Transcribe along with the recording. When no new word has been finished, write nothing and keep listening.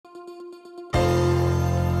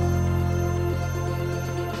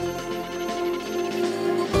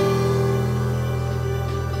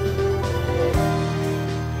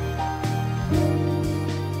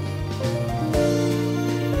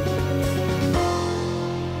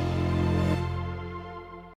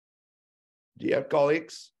Dear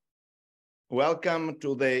colleagues, welcome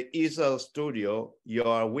to the EASL Studio,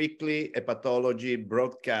 your weekly hepatology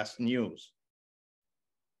broadcast news.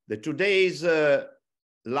 Today's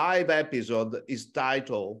live episode is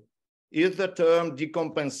titled, "Is the term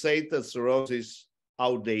decompensated cirrhosis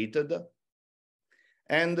outdated?"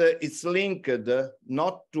 And it's linked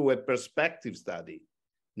not to a prospective study,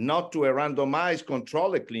 not to a randomized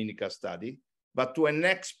controlled clinical study, but to an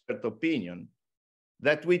expert opinion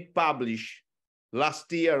that we published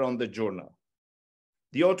last year on the journal.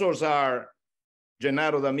 The authors are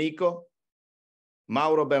Gennaro D'Amico,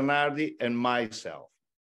 Mauro Bernardi, and myself.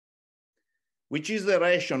 Which is the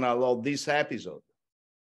rationale of this episode?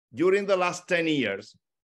 During the last 10 years,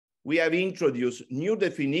 we have introduced new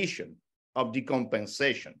definition of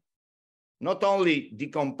decompensation. Not only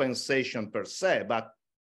decompensation per se, but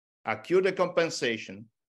acute decompensation,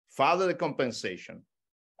 further decompensation,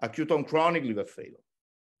 acute on chronic liver failure.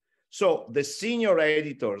 So the senior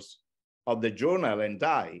editors of the journal and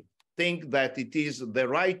I think that it is the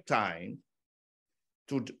right time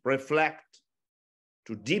to reflect,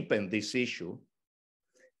 to deepen this issue,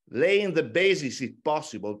 laying the basis, if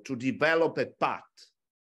possible, to develop a path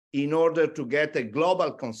in order to get a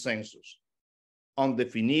global consensus on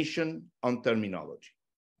definition, on terminology.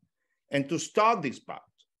 And to start this path,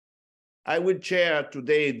 I will chair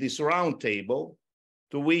today this roundtable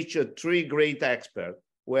to which three great experts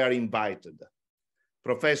were invited.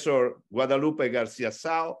 Professor Guadalupe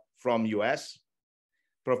Garcia-Tsao from US,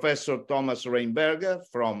 Professor Thomas Reiberger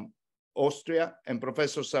from Austria, and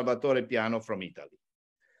Professor Salvatore from Italy.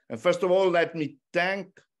 And first of all, let me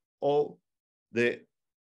thank all the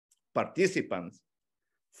participants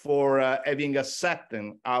for having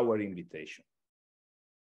accepted our invitation.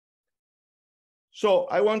 So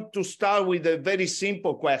I want to start with a very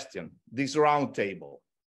simple question, this roundtable.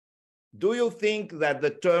 Do you think that the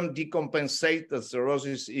term decompensated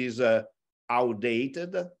cirrhosis is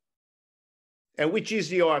outdated? And which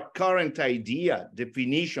is your current idea,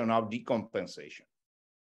 definition of decompensation?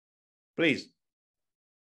 Please.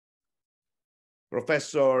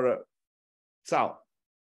 Professor Tsao.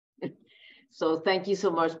 So thank you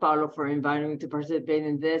so much, Paolo, for inviting me to participate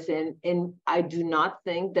in this. And I do not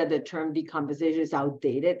think that the term decompensation is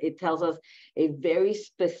outdated. It tells us a very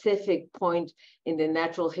specific point in the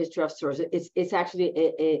natural history of cirrhosis. It's actually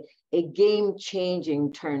a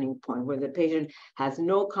game-changing turning point where the patient has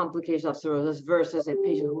no complications of cirrhosis versus a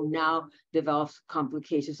patient who now develops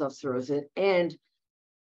complications of cirrhosis. And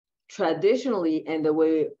traditionally, and the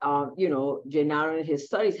way, Gennaro and his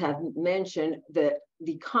studies have mentioned,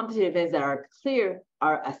 the compensated events that are clear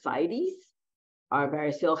are ascites, are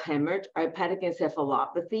variceal hemorrhage, are hepatic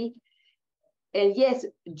encephalopathy. And yes,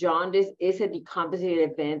 jaundice is a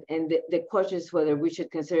decompensated event. And the question is whether we should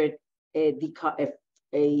consider it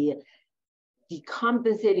a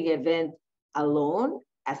decompensating event alone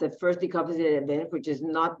as a first decompensated event, which is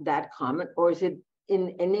not that common, or is it an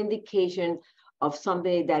indication of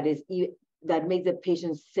something that makes the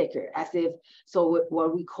patient sicker, as if, so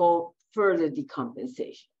what we call further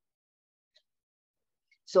decompensation.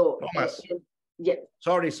 So, Thomas, yeah.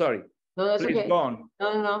 Sorry. No, that's Please okay. go on.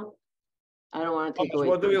 No. I don't want to take away.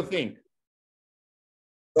 What do you think?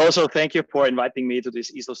 Also, thank you for inviting me to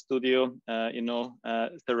this EASL studio.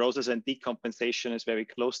 Cirrhosis and decompensation is very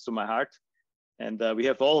close to my heart. And we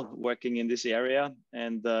have all working in this area,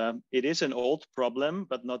 and it is an old problem,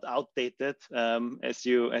 but not outdated, as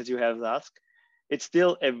you have asked. It's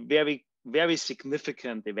still a very, very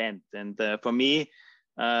significant event. And for me,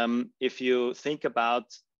 if you think about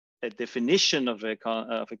a definition of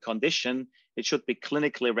a condition, it should be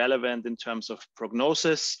clinically relevant in terms of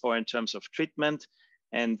prognosis or in terms of treatment.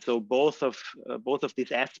 And so both of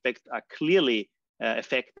these aspects are clearly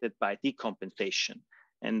affected by decompensation.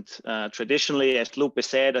 And traditionally, as Lupe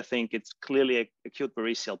said, I think it's clearly acute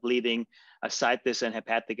variceal bleeding, ascites and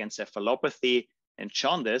hepatic encephalopathy, and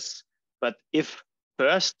jaundice. But if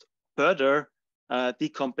further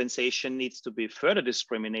decompensation needs to be further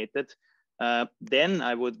discriminated, then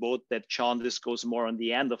I would vote that jaundice goes more on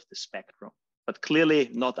the end of the spectrum. But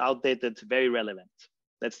clearly not outdated, very relevant.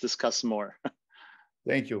 Let's discuss more.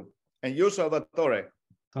 Thank you. And you, Salvatore?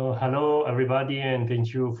 So hello, everybody, and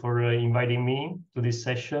thank you for inviting me to this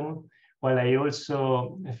session. Well, I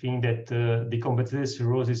also think that decompensated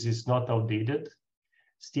cirrhosis is not outdated.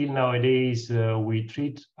 Still nowadays, we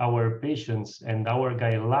treat our patients and our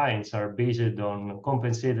guidelines are based on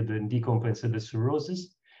compensated and decompensated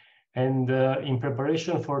cirrhosis. And in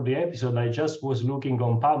preparation for the episode, I just was looking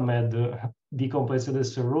on PubMed decompensated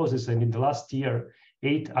cirrhosis, and in the last year,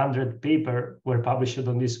 800 papers were published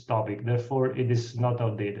on this topic. Therefore, it is not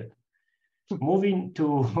outdated. Moving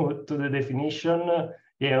to the definition,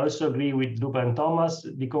 yeah, I also agree with Lupa and Thomas.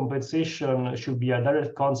 Decompensation should be a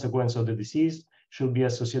direct consequence of the disease, should be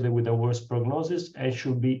associated with a worse prognosis, and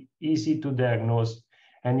should be easy to diagnose.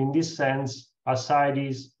 And in this sense,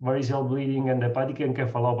 ascites, variceal bleeding, and hepatic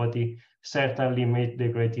encephalopathy certainly meet the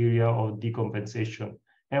criteria of decompensation.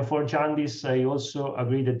 And for jaundice, I also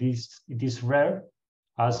agree that it is rare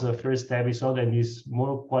as a first episode and is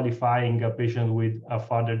more qualifying a patient with a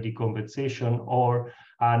further decompensation or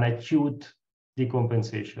an acute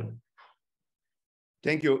decompensation.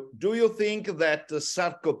 Thank you. Do you think that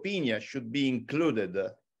sarcopenia should be included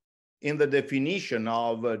in the definition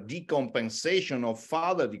of decompensation or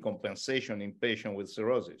further decompensation in patients with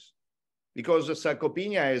cirrhosis? Because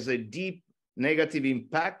sarcopenia has a deep negative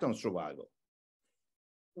impact on survival.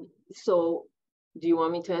 So do you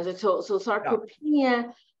want me to answer? So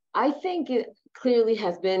sarcopenia, I think it clearly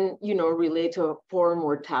has been, related to poor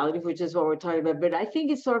mortality, which is what we're talking about. But I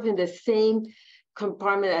think it's sort of in the same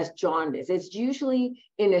compartment as jaundice. It's usually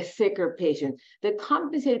in a sicker patient. The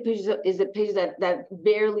compensated patient is a patient that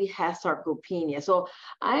barely has sarcopenia. So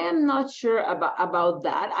I am not sure about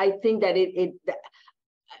that. I think that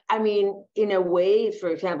I mean, in a way, for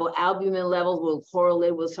example, albumin levels will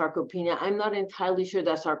correlate with sarcopenia. I'm not entirely sure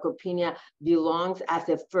that sarcopenia belongs as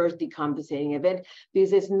a first decompensating event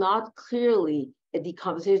because it's not clearly a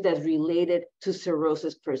decompensation that's related to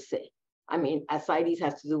cirrhosis per se. I mean, ascites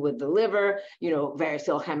has to do with the liver,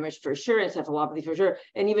 variceal hemorrhage for sure, encephalopathy for sure,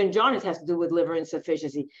 and even jaundice has to do with liver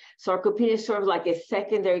insufficiency. Sarcopenia is sort of like a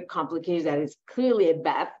secondary complication that is clearly a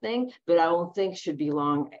bad thing, but I don't think should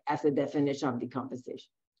belong as a definition of decompensation.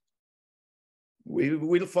 We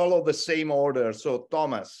will follow the same order. So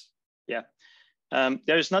Thomas. Yeah,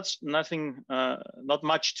 there's not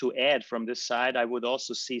much to add from this side. I would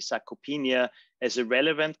also see sarcopenia as a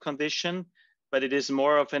relevant condition, but it is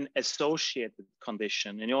more of an associated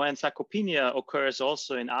condition. And sarcopenia occurs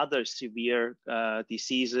also in other severe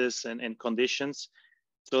diseases and conditions.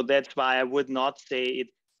 So that's why I would not say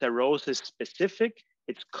it's cirrhosis specific.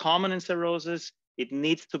 It's common in cirrhosis. It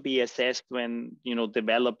needs to be assessed when,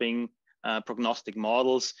 developing prognostic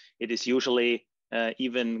models. It is usually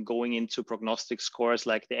even going into prognostic scores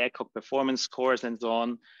like the ECOG performance scores and so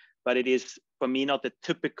on. But it is, for me, not a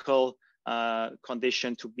typical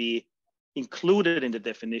condition to be included in the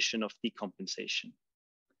definition of decompensation.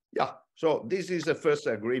 Yeah, so this is the first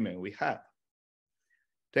agreement we have.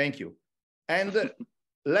 Thank you. And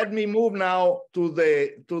let me move now to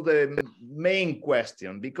the main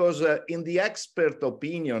question, because in the expert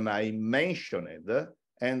opinion I mentioned it,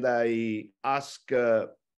 and I ask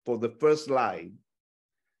for the first slide,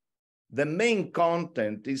 the main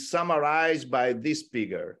content is summarized by this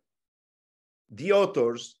figure. The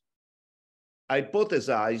authors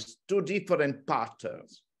hypothesized two different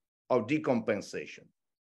patterns of decompensation: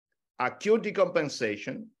 acute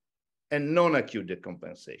decompensation and non-acute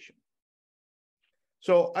decompensation.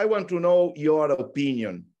 So I want to know your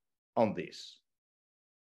opinion on this.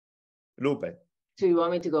 Lupe. So you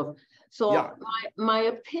want me to go? So yeah. my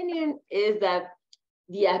opinion is that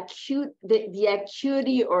the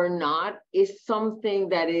acuity or not is something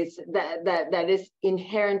that is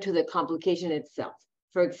inherent to the complication itself.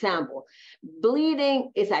 For example,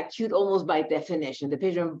 bleeding is acute almost by definition. The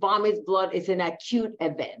patient vomits blood, it's an acute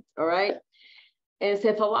event, all right?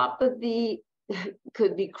 Encephalopathy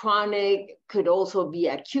could be chronic, could also be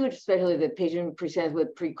acute, especially if the patient presents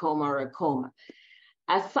with pre-coma or a coma.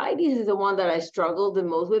 Ascites is the one that I struggle the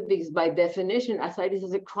most with because by definition, ascites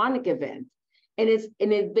is a chronic event. And if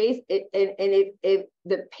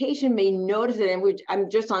the patient may notice it, and I'm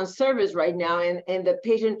just on service right now, and the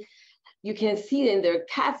patient, you can see in their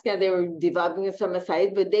CAT scan, they were developing some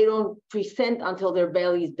ascites, but they don't present until their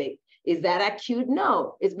belly is big. Is that acute?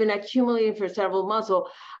 No, it's been accumulating for several months. So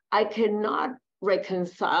I cannot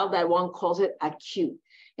reconcile that one calls it acute.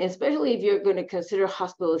 And especially if you're going to consider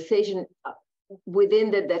hospitalization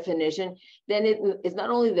within the definition, then it's not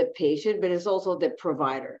only the patient, but it's also the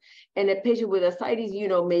provider. And a patient with ascites,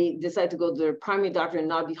 may decide to go to their primary doctor and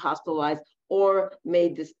not be hospitalized, or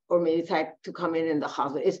may decide to come in the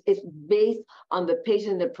hospital. It's based on the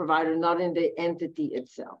patient and the provider, not in the entity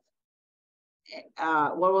itself.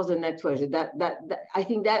 What was the next question? I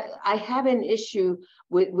think that I have an issue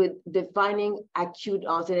with defining acute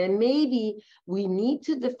onset, and maybe we need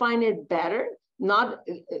to define it better, not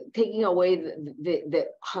taking away the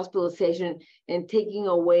hospitalization and taking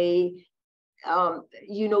away,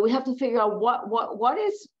 we have to figure out what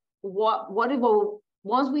if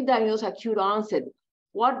once we diagnose acute onset,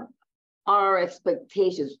 what are our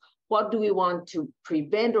expectations? What do we want to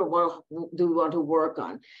prevent, or what do we want to work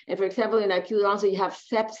on? And for example, in acute onset, you have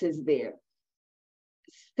sepsis there.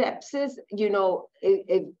 sepsis,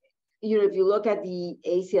 if you look at the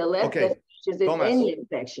ACLS, okay. definitions in any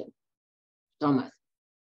infection. Thomas.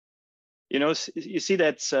 You see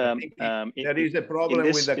that there is a problem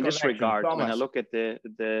with the connection. In this regard, Thomas. when I look at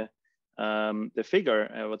the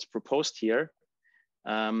figure, what's proposed here,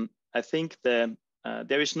 I think there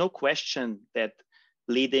is no question that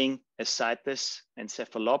bleeding, ascites,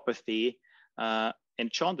 encephalopathy, and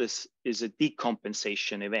jaundice is a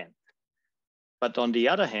decompensation event. But on the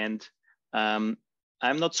other hand,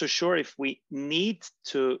 I'm not so sure if we need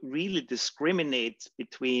to really discriminate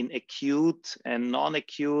between acute and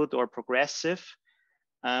non-acute or progressive,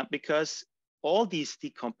 because all these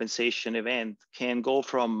decompensation events can go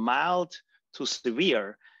from mild to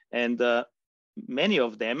severe. And many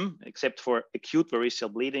of them, except for acute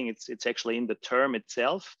variceal bleeding, it's actually in the term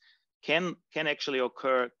itself, can actually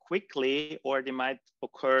occur quickly, or they might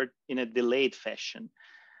occur in a delayed fashion.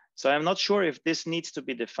 So I'm not sure if this needs to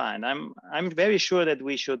be defined. I'm very sure that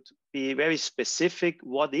we should be very specific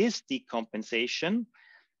what is decompensation,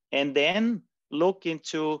 and then look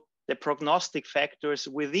into the prognostic factors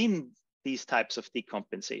within these types of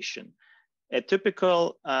decompensation. A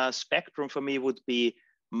typical spectrum for me would be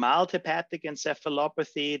mild hepatic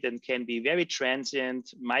encephalopathy, that can be very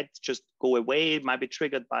transient, might just go away, might be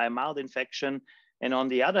triggered by a mild infection. And on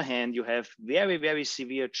the other hand, you have very, very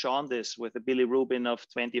severe jaundice with a bilirubin of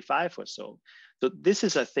 25 or so. So this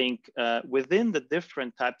is, I think, within the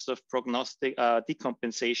different types of prognostic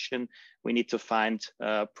decompensation, we need to find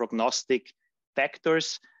prognostic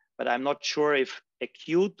factors, but I'm not sure if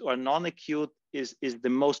acute or non-acute is the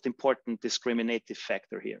most important discriminative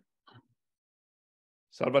factor here.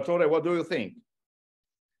 Salvatore, what do you think?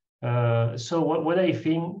 So what I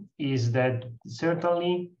think is that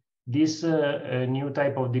certainly this new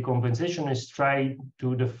type of decompensation is trying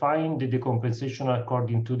to define the decompensation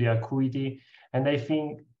according to the acuity. And I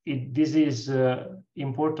think this is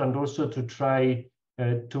important also to try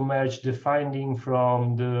to merge the finding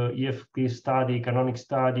from the EFP study, canonic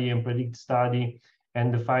study, and predict study,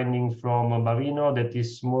 and the finding from Bavino that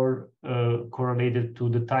is more correlated to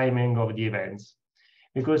the timing of the events.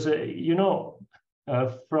 Because,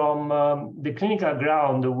 from the clinical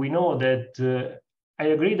ground, we know that I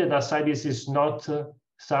agree that ascites is not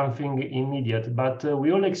something immediate, but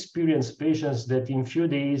we all experience patients that in few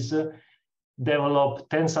days develop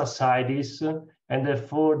tense ascites, and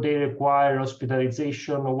therefore they require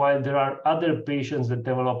hospitalization, while there are other patients that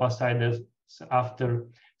develop ascites after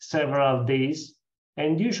several days.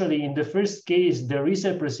 And usually in the first case, there is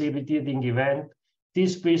a precipitating event.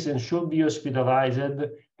 This patient should be hospitalized,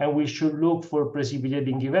 and we should look for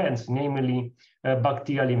precipitating events, namely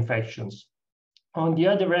bacterial infections. On the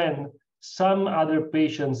other hand, some other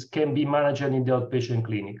patients can be managed in the outpatient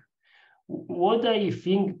clinic. What I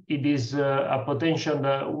think it is a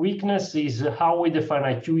potential weakness is how we define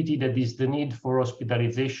acuity, that is the need for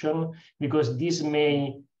hospitalization, because this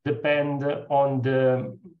may depend on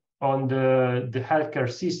the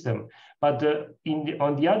healthcare system. But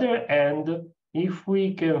on the other hand, if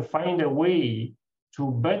we can find a way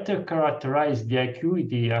to better characterize the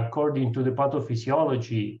acuity according to the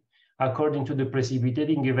pathophysiology, according to the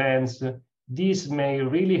precipitating events, this may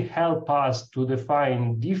really help us to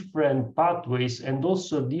define different pathways and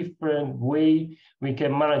also different way we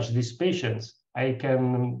can manage these patients.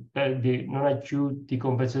 The non-acute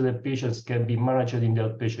decompensated patients can be managed in the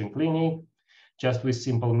outpatient clinic, just with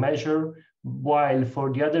simple measure, while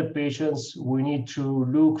for the other patients, we need to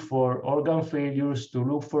look for organ failures, to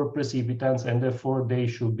look for precipitants, and therefore they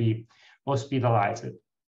should be hospitalized.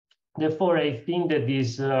 Therefore, I think that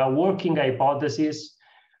this working hypothesis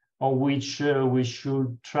on which we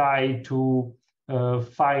should try to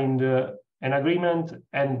find an agreement,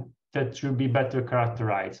 and that should be better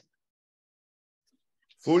characterized.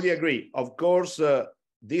 Fully agree. Of course,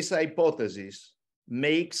 this hypothesis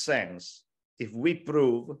makes sense if we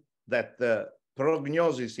prove that the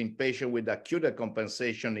prognosis in patients with acute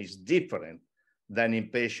decompensation is different than in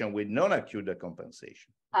patients with non-acute decompensation.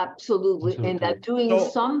 Absolutely. And that doing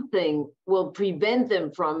something will prevent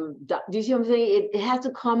them from, do you see what I'm saying? It has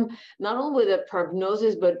to come not only with a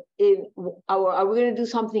prognosis, but are we going to do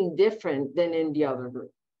something different than in the other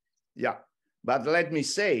group? Yeah, but let me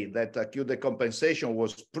say that acute decompensation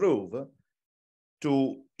was proved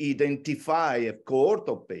to identify a cohort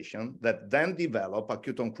of patients that then develop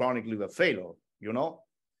acute on chronic liver failure,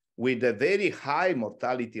 with a very high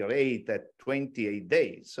mortality rate at 28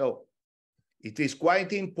 days. So it is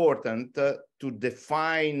quite important to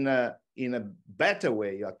define in a better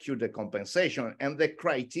way acute decompensation, and the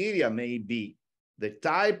criteria may be the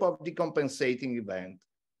type of decompensating event,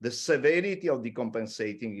 the severity of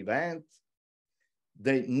decompensating event,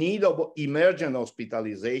 the need of emergent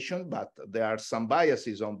hospitalization, but there are some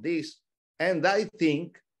biases on this. And I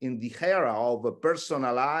think in the era of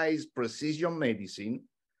personalized precision medicine,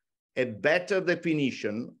 a better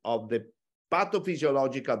definition of the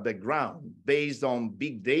pathophysiological background based on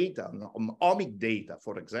big data, on omic data,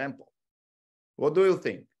 for example. What do you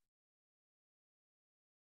think?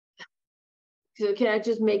 So can I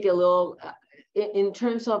just make a little, in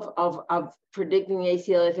terms of predicting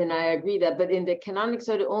ACLF, and I agree that, but in the canonic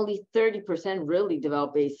study, only 30% really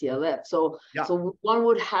develop ACLF. So, yeah. So one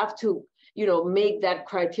would have to, make that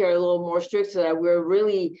criteria a little more strict so that we're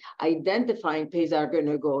really identifying patients that are going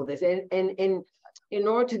to go this. And in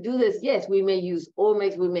order to do this, yes, we may use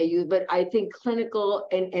omics, but I think clinical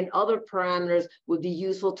and other parameters would be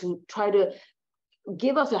useful to try to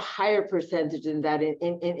give us a higher percentage than that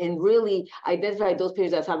and really identify those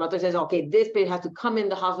patients that Salvatore says, okay, this patient has to come in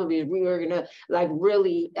the hospital because we are gonna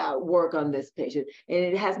really work on this patient. And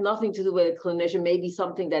it has nothing to do with a clinician, maybe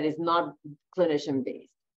something that is not clinician based.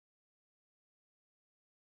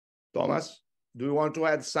 Thomas, do you want to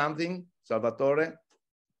add something, Salvatore?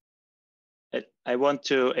 I want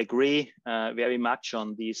to agree very much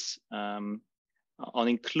on this, on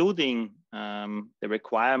including the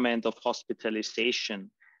requirement of hospitalization,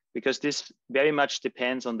 because this very much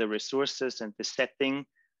depends on the resources and the setting.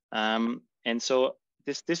 And so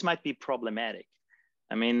this might be problematic.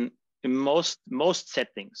 I mean, in most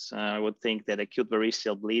settings, I would think that acute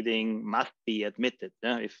variceal bleeding must be admitted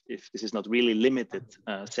if this is not really limited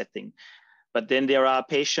setting. But then there are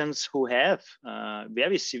patients who have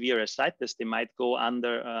very severe ascites. They might go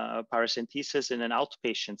under paracentesis in an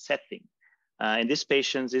outpatient setting. And this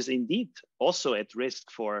patient is indeed also at risk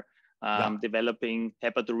for developing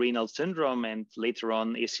hepatorenal syndrome and later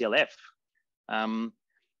on ACLF.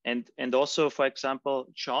 And also, for example,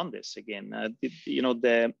 jaundice again.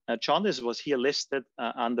 The jaundice was here listed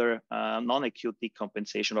under non-acute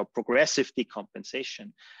decompensation or progressive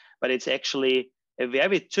decompensation, but it's actually a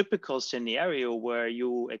very typical scenario where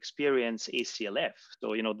you experience ACLF.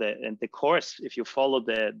 So, the course, if you follow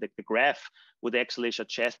the graph, would actually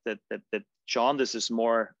suggest that jaundice is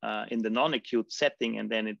more in the non-acute setting, and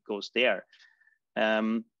then it goes there.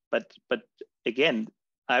 But again,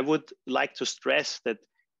 I would like to stress that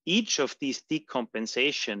each of these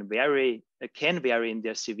decompensation can vary in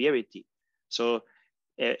their severity. So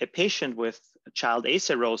a patient with child A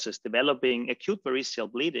cirrhosis developing acute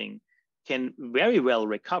variceal bleeding can very well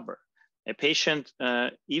recover. A patient,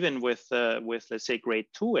 even with let's say grade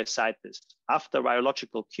 2 ascites after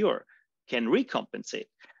virological cure, can recompensate.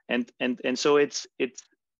 And so it's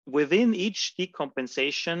within each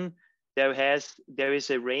decompensation, there is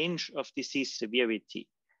a range of disease severity.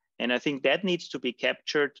 And I think that needs to be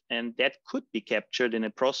captured, and that could be captured in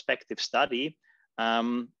a prospective study,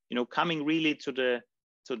 coming really to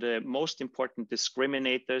the most important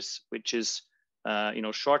discriminators, which is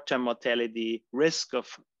short-term mortality, risk of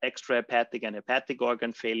extrahepatic and hepatic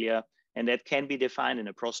organ failure, and that can be defined in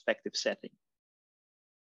a prospective setting.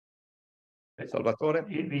 Salvatore?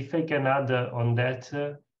 If I can add on that,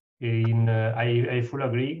 I fully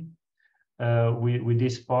agree with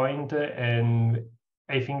this point, and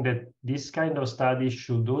I think that this kind of study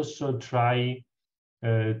should also try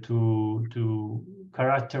to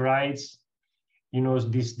characterize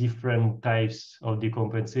these different types of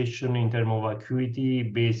decompensation in terms of acuity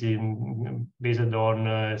based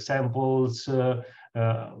on samples,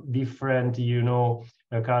 different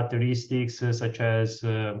characteristics such as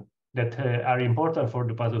that are important for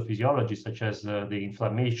the pathophysiology, such as the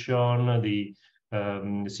inflammation, the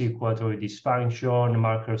circulatory dysfunction,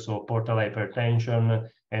 markers of portal hypertension,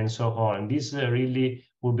 and so on. This really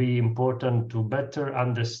will be important to better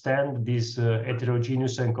understand this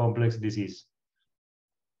heterogeneous and complex disease.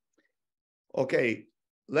 Okay,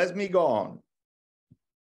 let me go on.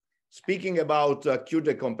 Speaking about acute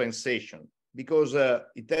decompensation, because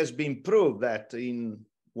it has been proved that in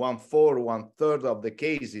 1/3 of the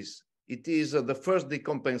cases, it is the first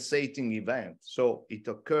decompensating event. So it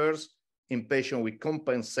occurs in patients with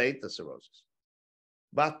compensated cirrhosis.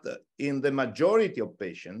 But in the majority of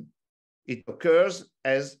patients, it occurs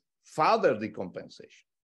as further decompensation.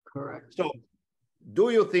 Correct. So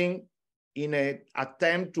do you think in an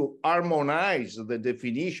attempt to harmonize the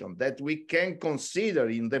definition that we can consider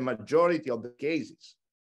in the majority of the cases,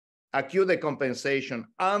 acute decompensation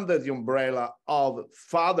under the umbrella of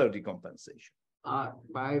further decompensation?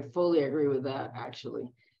 I fully agree with that, actually.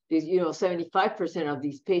 Because 75% of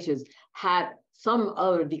these patients had some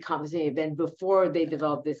other decompensation event before they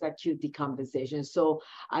developed this acute decompensation. So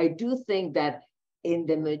I do think that in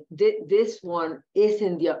this one is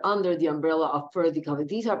under the umbrella of further decompensation.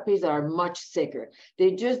 These are patients that are much sicker.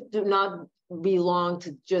 They just do not belong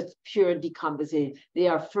to just pure decompensation. They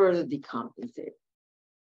are further decompensated.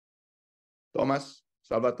 Thomas,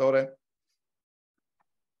 Salvatore,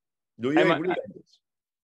 do you agree on this?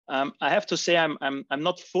 I have to say I'm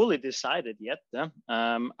not fully decided yet.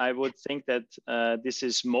 I would think that this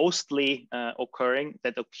is mostly occurring,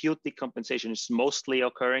 that acute decompensation is mostly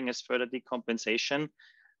occurring as further decompensation.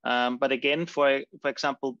 But again, for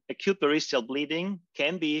example, acute variceal bleeding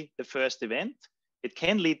can be the first event. It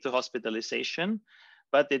can lead to hospitalization,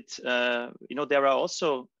 but there are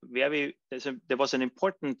also there was an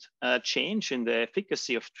important change in the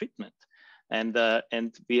efficacy of treatment, and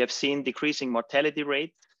we have seen decreasing mortality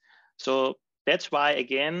rate. So that's why,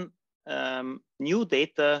 again, new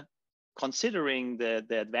data, considering the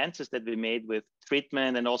advances that we made with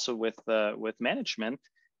treatment and also with management,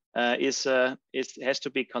 has to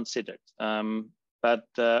be considered. But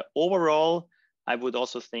overall, I would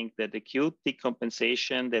also think that acute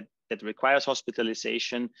decompensation that requires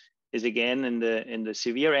hospitalization is again in the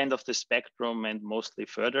severe end of the spectrum and mostly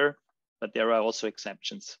further, but there are also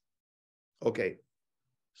exceptions. Okay.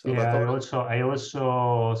 Yeah, I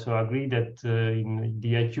also agree that in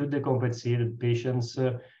the acute decompensated patients,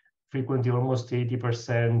 frequently almost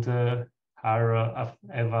 80% have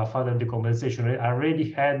a further decompensation. I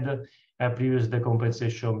already had a previous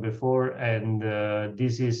decompensation before, and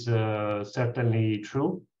this is certainly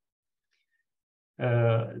true.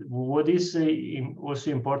 What is also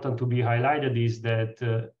important to be highlighted is that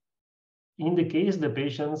in the case the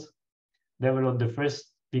patients develop the first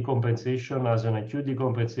decompensation as an acute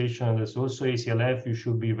decompensation, and there's also ACLF, you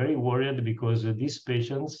should be very worried, because these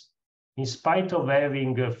patients, in spite of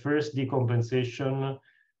having a first decompensation,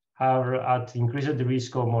 are at increased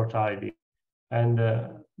risk of mortality. And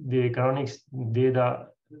the economics data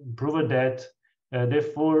proved that.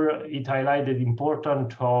 Therefore, it highlighted the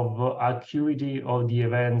importance of acuity of the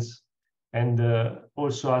events, and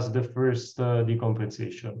also as the first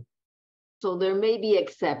decompensation. So there may be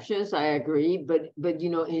exceptions, I agree, but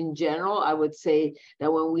in general, I would say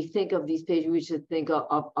that when we think of these patients, we should think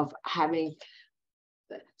of having,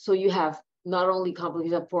 so you have not only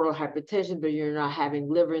complications of portal hypertension, but you're not having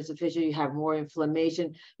liver insufficiency, you have more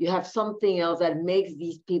inflammation, you have something else that makes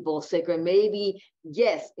these people sicker. Maybe,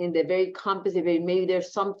 yes, in the very compensated, maybe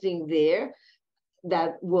there's something there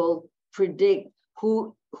that will predict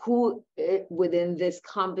who within this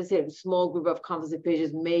compensated small group of compensated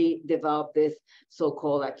patients may develop this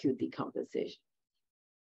so-called acute decompensation.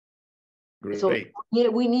 Great. So yeah,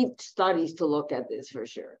 we need studies to look at this for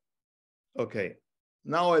sure. Okay.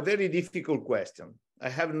 Now a very difficult question. I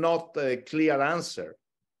have not a clear answer.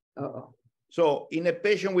 Uh-oh. So in a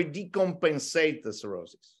patient with decompensated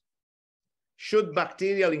cirrhosis, should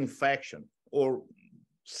bacterial infection or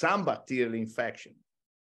some bacterial infection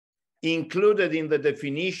included in the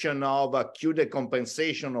definition of acute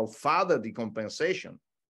decompensation or further decompensation,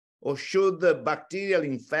 or should the bacterial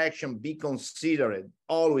infection be considered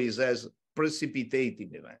always as precipitating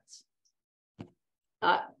events?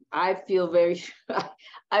 I feel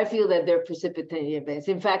that they're precipitating events.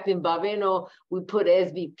 In fact, in Baveno, we put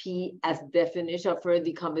SVP as definition of further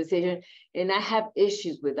decompensation, and I have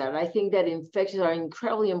issues with that. I think that infections are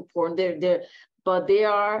incredibly important. But they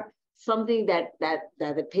are something that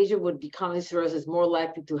the patient would become cirrhosis more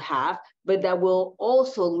likely to have, but that will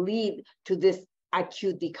also lead to this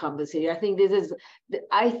acute decompensation. I think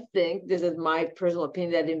this is my personal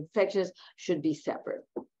opinion, that infections should be separate.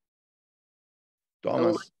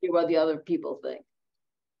 Thomas. Let's hear what the other people think.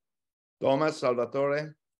 Thomas,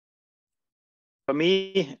 Salvatore? For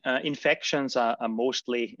me, infections are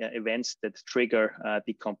mostly events that trigger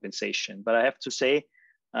decompensation. But I have to say,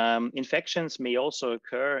 infections may also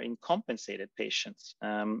occur in compensated patients.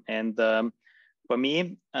 For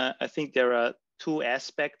me, I think there are two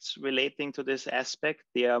aspects relating to this aspect.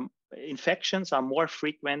 Infections are more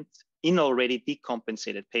frequent in already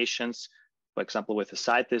decompensated patients. For example, with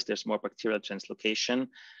ascites, there's more bacterial translocation.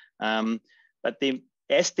 But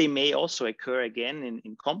as they may also occur again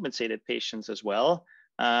in compensated patients as well,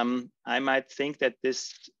 I might think that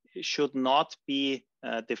this should not be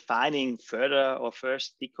defining further or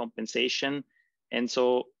first decompensation. And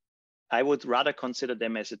so I would rather consider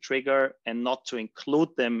them as a trigger and not to include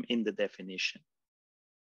them in the definition.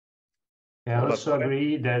 I also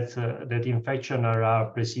agree that that infection are a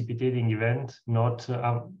precipitating event, not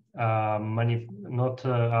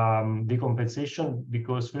decompensation,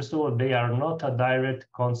 because first of all, they are not a direct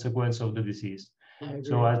consequence of the disease.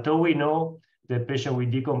 So although we know the patient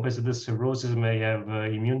with decompensated cirrhosis may have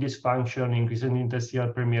immune dysfunction, increased intestinal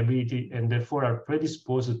permeability, and therefore are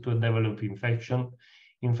predisposed to develop infection.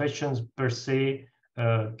 Infections per se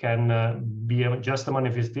can be just a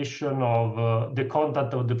manifestation of the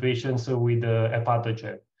contact of the patients with a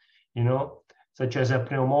pathogen, such as a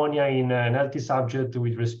pneumonia in an healthy subject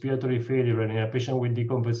with respiratory failure, and in a patient with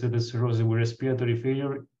decompensated cirrhosis with respiratory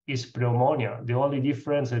failure is pneumonia. The only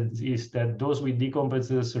difference is that those with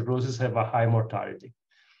decompensated cirrhosis have a high mortality.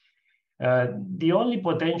 The only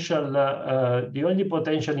potential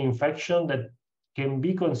infection that can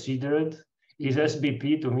be considered is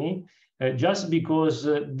SBP to me, just because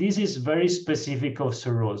this is very specific of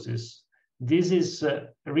cirrhosis. This is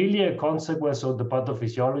really a consequence of the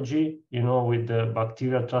pathophysiology, with the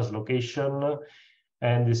bacterial translocation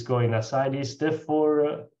and viscoid ascites.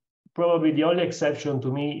 Therefore, probably the only exception to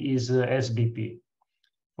me is SBP.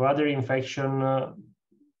 For other infection,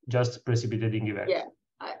 just precipitating event. Yeah,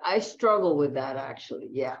 I struggle with that actually.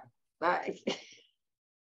 Yeah.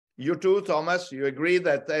 You too, Thomas. You agree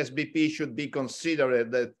that SBP should be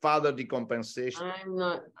considered a further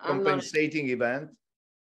decompensation, compensating event?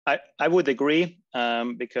 I would agree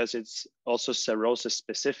because it's also cirrhosis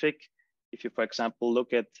specific. If you, for example,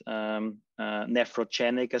 look at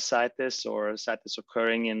nephrogenic ascites or ascites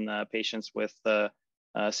occurring in patients with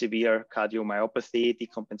severe cardiomyopathy,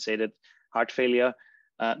 decompensated heart failure,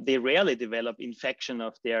 they rarely develop infection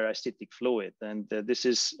of their ascitic fluid. And this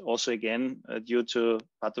is also, again, due to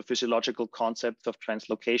pathophysiological concept of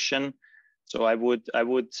translocation. So I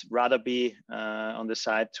would rather be on the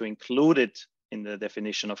side to include it in the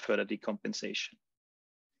definition of further decompensation.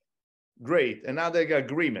 Great, another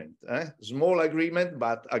agreement, small agreement,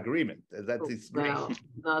 but agreement. That is great. Well,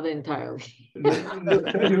 not entirely.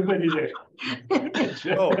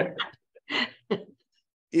 So,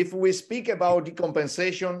 if we speak about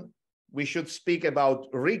decompensation, we should speak about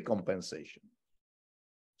recompensation.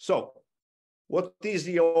 So, what is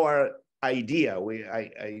your idea?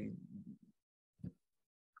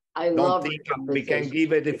 I don't think we can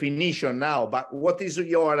give a definition now, but what is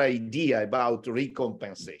your idea about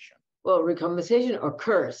recompensation? Well, recompensation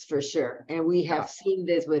occurs for sure. And we have seen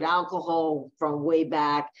this with alcohol from way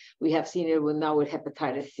back. We have seen it now with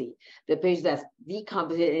hepatitis C. The patient that's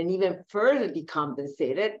decompensated and even further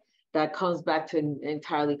decompensated, that comes back to an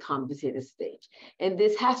entirely compensated stage. And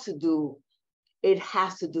this has to do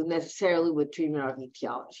necessarily with treatment of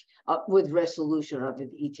etiology, with resolution of the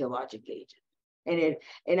etiologic agent.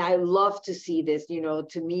 And I love to see this,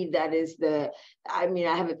 to me, that is I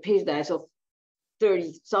have a patient that I saw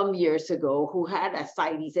 30 some years ago who had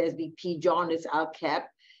ascites, SBP, jaundice, outcap,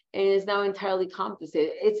 and is now entirely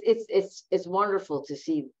compensated. It's wonderful to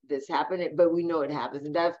see this happen, but we know it happens.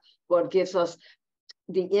 And that's what gives us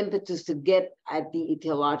the impetus to get at the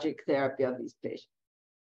etiologic therapy of these patients.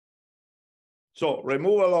 So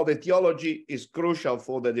removal of etiology is crucial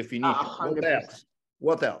for the definition. 100%.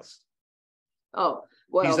 What else? Oh,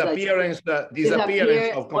 well, disappearance of complication.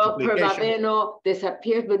 Well, Pervaveno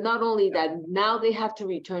disappears, but not only that, now they have to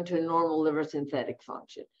return to a normal liver synthetic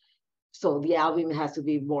function. So the albumin has to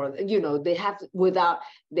be more, they have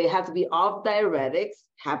to be off diuretics,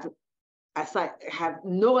 have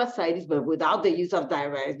no ascites, but without the use of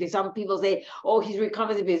diuretics. Some people say, oh, he's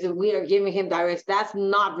recompensated because we are giving him diuretics. That's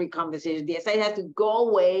not recompensation. The ascite has to go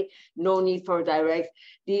away, no need for diuretics.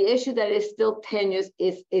 The issue that is still tenuous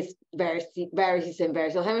is varices and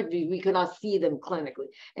variceal hemorrhage. We cannot see them clinically.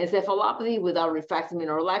 Encephalopathy without rifaximin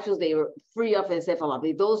or lactose, they were free of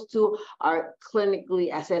encephalopathy. Those two are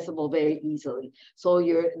clinically accessible very easily. So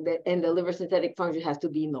the liver synthetic function has to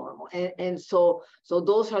be normal. And so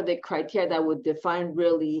those are the criteria that would define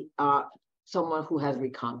really someone who has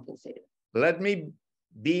recompensated. Let me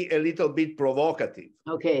be a little bit provocative.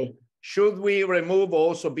 Okay. Should we remove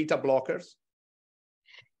also beta blockers?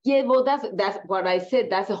 Yeah, well, that's what I said.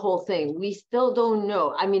 That's the whole thing. We still don't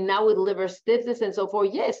know. Now with liver stiffness and so forth,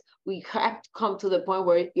 yes, we have to come to the point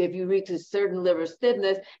where if you reach a certain liver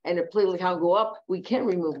stiffness and the platelet count go up, we can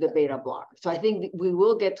remove the beta blocker. So I think we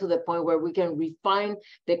will get to the point where we can refine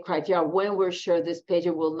the criteria when we're sure this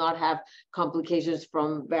patient will not have complications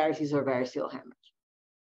from varices or variceal hemorrhage.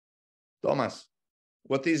 Thomas,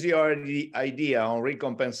 what is your idea on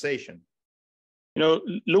recompensation?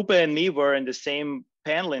 Lupe and me were in the same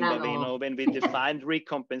panel when we defined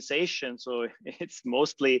recompensation, so it's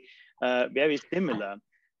mostly very similar.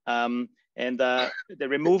 And the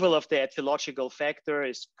removal of the etiological factor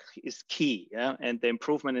is key, and the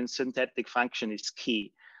improvement in synthetic function is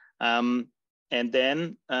key. And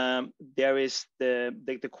then there is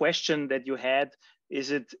the question that you had: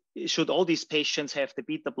 should all these patients have the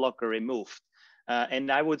beta blocker removed?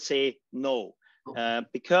 And I would say no.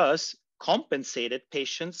 because compensated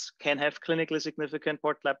patients can have clinically significant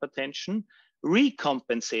portal hypertension.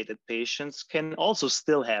 Recompensated patients can also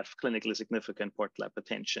still have clinically significant portal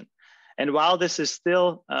hypertension. And while this is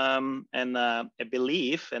still a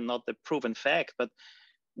belief and not a proven fact, but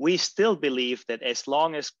we still believe that as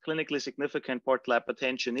long as clinically significant portal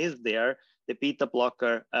hypertension is there, the beta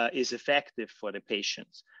blocker is effective for the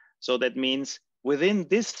patients. So that means within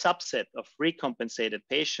this subset of recompensated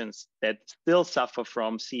patients that still suffer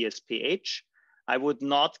from CSPH, I would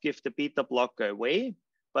not give the beta blocker away,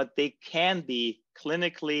 but they can be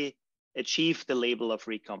clinically achieve the label of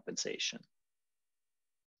recompensation.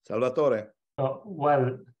 Salvatore.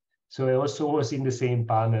 Well, so I also was in the same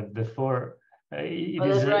panel. Therefore, it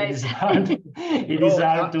is hard. It is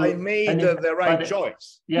hard to. I made the right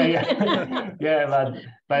choice. Yeah, yeah, yeah.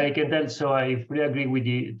 But I can tell. So I fully agree with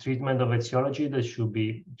the treatment of etiology that should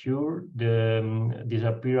be cured, the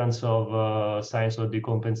disappearance of signs of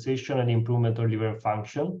decompensation and improvement of liver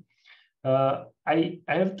function. I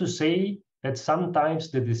have to say that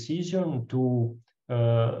sometimes the decision to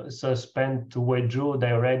suspend, to withdraw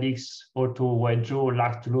diuretics or to withdraw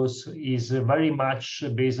lactulose is very much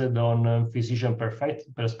based on physician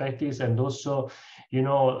perspectives, and also, you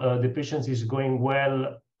know, the patient is going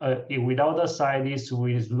well without ascites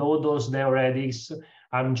with low dose diuretics.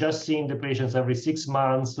 I'm just seeing the patients every 6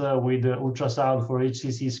 months with ultrasound for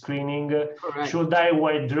HCC screening. Correct. Should I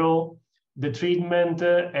withdraw the treatment,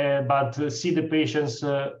 but see the patients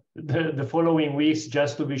the following weeks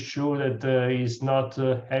just to be sure that he's not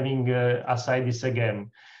having ascites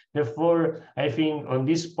again? Therefore, I think on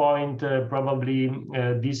this point, probably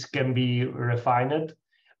this can be refined.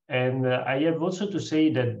 And I have also to say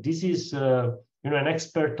that this is you know, an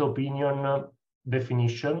expert opinion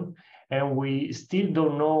definition, and we still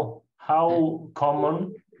don't know how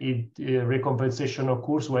common recompensation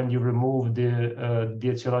occurs when you remove the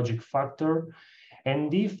etiologic factor,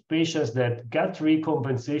 and if patients that got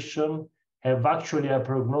recompensation have actually a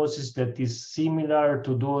prognosis that is similar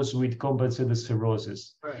to those with compensated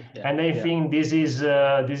cirrhosis. Right, yeah. And I think this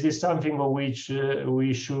is something on which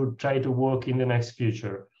we should try to work in the next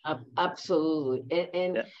future. Absolutely.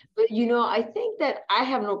 But you know, I think that I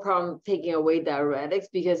have no problem taking away diuretics,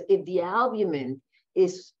 because if the albumin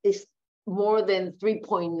is more than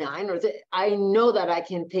 3.9, or I know that I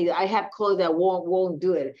can take it. I have colleagues that won't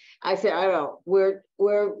do it. I said, I don't know,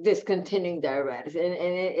 we're discontinuing diuretics, and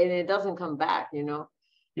it doesn't come back, you know.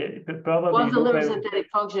 Yeah, but probably once the liver synthetic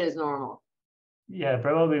function is normal. Yeah,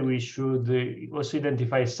 probably we should also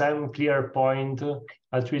identify some clear point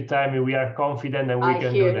at which time we are confident that we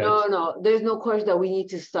can do that. No, there's no question that we need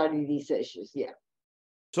to study these issues. Yeah.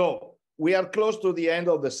 So we are close to the end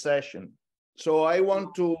of the session. So I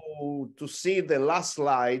want to see the last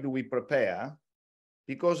slide we prepare,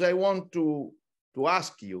 because I want to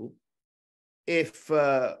ask you if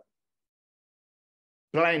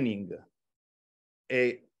planning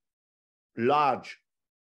a large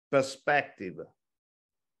perspective,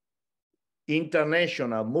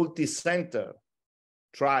 international, multi-center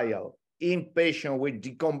trial in patients with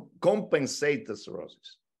decompensated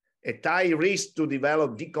cirrhosis, at high risk to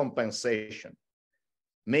develop decompensation,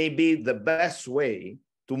 may be the best way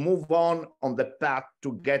to move on the path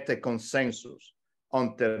to get a consensus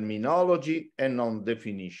on terminology and on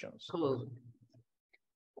definitions. Cool.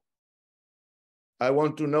 I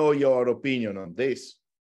want to know your opinion on this.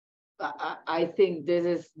 I think this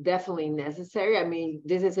is definitely necessary. I mean,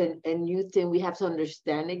 this is a new thing. We have to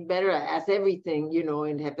understand it better, as everything, you know,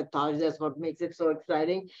 in hepatology. That's what makes it so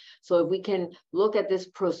exciting. So if we can look at this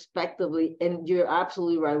prospectively, and you're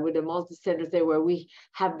absolutely right, with the multi-center there, where we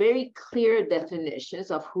have very clear definitions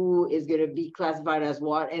of who is going to be classified as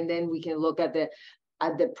what, and then we can look at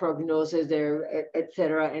the prognosis there, et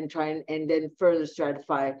cetera, and try and then further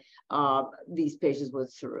stratify these patients with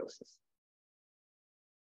cirrhosis.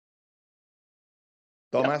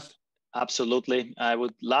 Thomas? Yeah, absolutely. I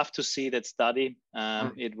would love to see that study.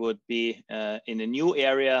 It would be in a new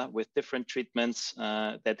area with different treatments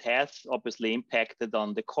that has obviously impacted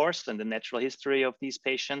on the course and the natural history of these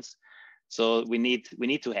patients. So we need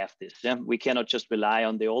to have this. Yeah? We cannot just rely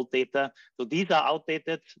on the old data. So these are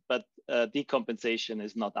outdated, but decompensation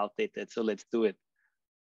is not outdated. So let's do it.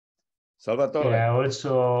 Salvatore? Yeah, I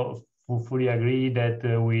also fully agree that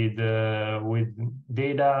with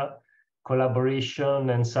data,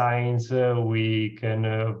 collaboration and science, we can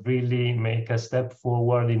really make a step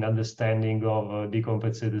forward in understanding of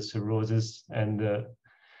decompensated cirrhosis and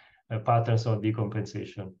patterns of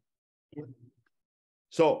decompensation.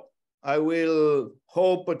 So I will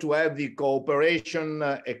hope to have the cooperation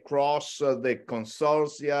across the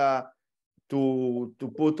consortia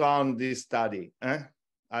to put on this study.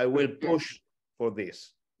 I will push for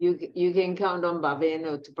this. You can count on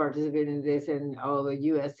Baveno to participate in this and all the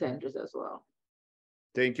US centers as well.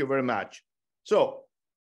 Thank you very much. So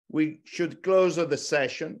we should close the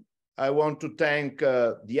session. I want to thank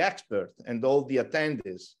the expert and all the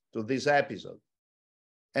attendees to this episode.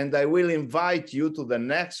 And I will invite you to the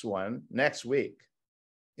next one next week.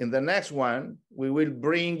 In the next one, we will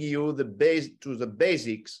bring you the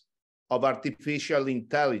basics of artificial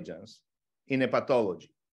intelligence in hepatology.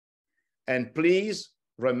 And please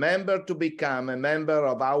remember to become a member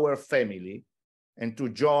of our family and to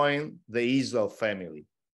join the EASL family.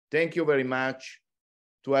 Thank you very much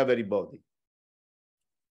to everybody.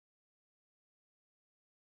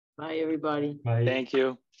 Bye, everybody. Bye. Thank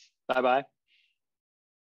you. Bye-bye.